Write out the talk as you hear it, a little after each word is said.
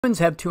Humans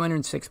have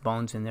 206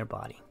 bones in their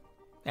body.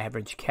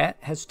 Average cat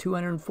has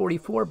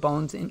 244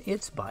 bones in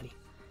its body.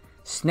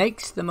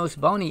 Snakes, the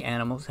most bony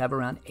animals, have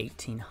around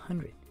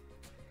 1,800.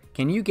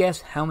 Can you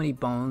guess how many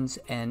bones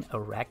an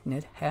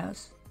arachnid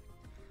has?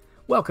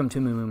 Welcome to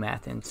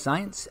MooMooMath and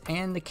Science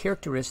and the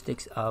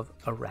characteristics of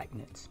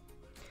arachnids.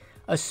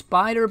 A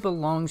spider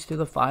belongs to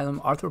the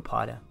phylum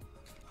Arthropoda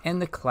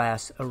and the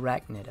class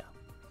Arachnida.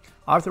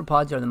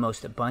 Arthropods are the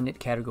most abundant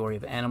category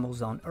of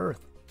animals on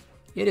Earth.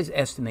 It is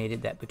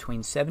estimated that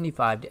between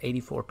 75 to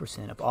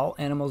 84% of all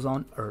animals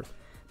on Earth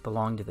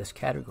belong to this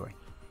category.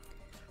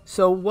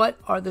 So what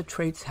are the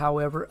traits,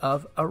 however,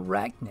 of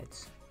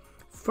arachnids?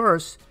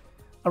 First,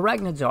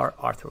 arachnids are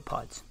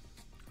arthropods.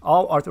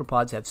 All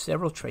arthropods have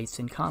several traits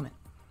in common.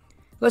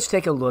 Let's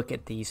take a look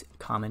at these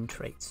common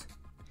traits.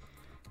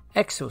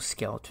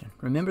 Exoskeleton.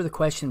 Remember the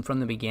question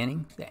from the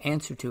beginning? The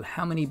answer to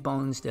how many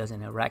bones does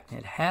an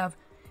arachnid have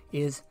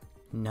is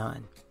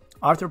none.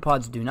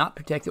 Arthropods do not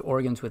protect the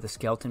organs with a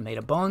skeleton made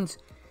of bones.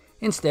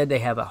 Instead, they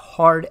have a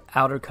hard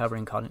outer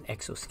covering called an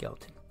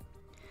exoskeleton.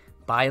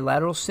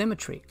 Bilateral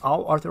symmetry.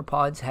 All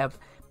arthropods have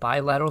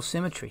bilateral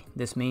symmetry.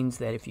 This means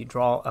that if you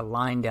draw a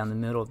line down the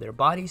middle of their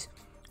bodies,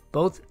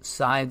 both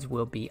sides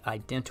will be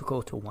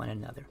identical to one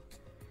another.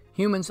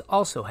 Humans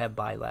also have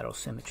bilateral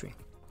symmetry.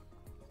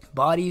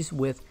 Bodies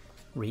with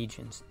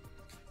regions.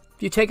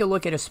 If you take a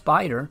look at a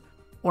spider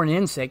or an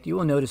insect, you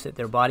will notice that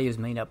their body is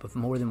made up of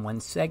more than one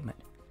segment.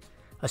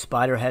 A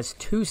spider has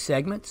 2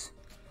 segments,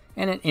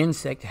 and an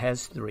insect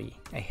has 3,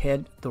 a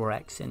head,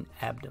 thorax, and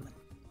abdomen.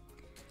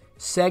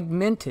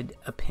 Segmented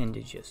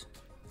appendages.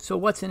 So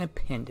what's an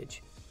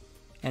appendage?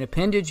 An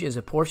appendage is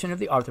a portion of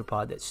the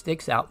arthropod that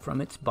sticks out from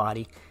its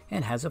body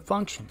and has a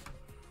function.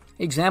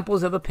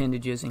 Examples of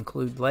appendages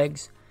include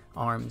legs,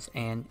 arms,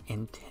 and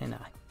antennae.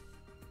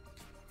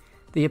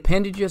 The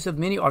appendages of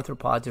many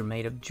arthropods are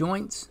made of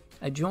joints.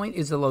 A joint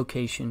is a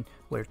location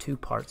where 2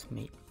 parts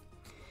meet.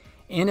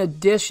 In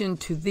addition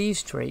to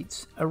these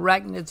traits,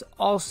 arachnids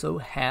also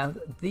have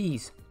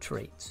these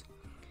traits.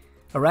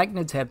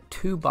 Arachnids have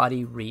 2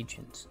 body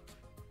regions.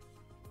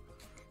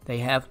 They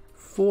have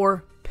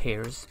 4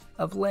 pairs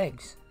of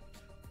legs.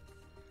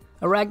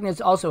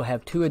 Arachnids also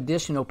have 2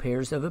 additional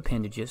pairs of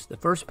appendages. The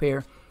first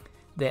pair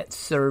that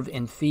serve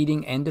in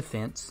feeding and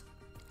defense,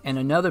 and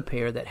another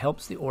pair that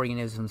helps the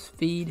organisms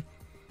feed,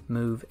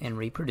 move, and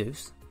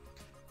reproduce.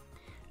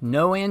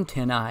 No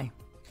antennae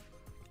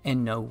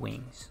and no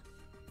wings.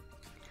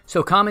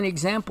 So common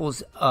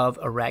examples of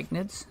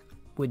arachnids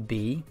would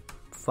be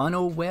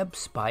funnel web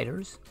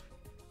spiders,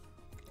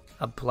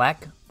 a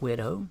black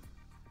widow,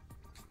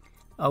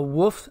 a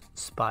wolf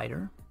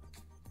spider,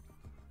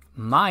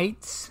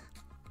 mites,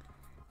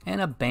 and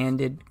a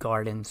banded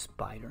garden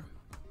spider.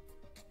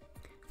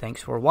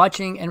 Thanks for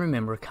watching, and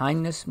remember,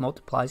 kindness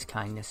multiplies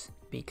kindness.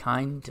 Be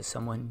kind to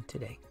someone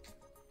today.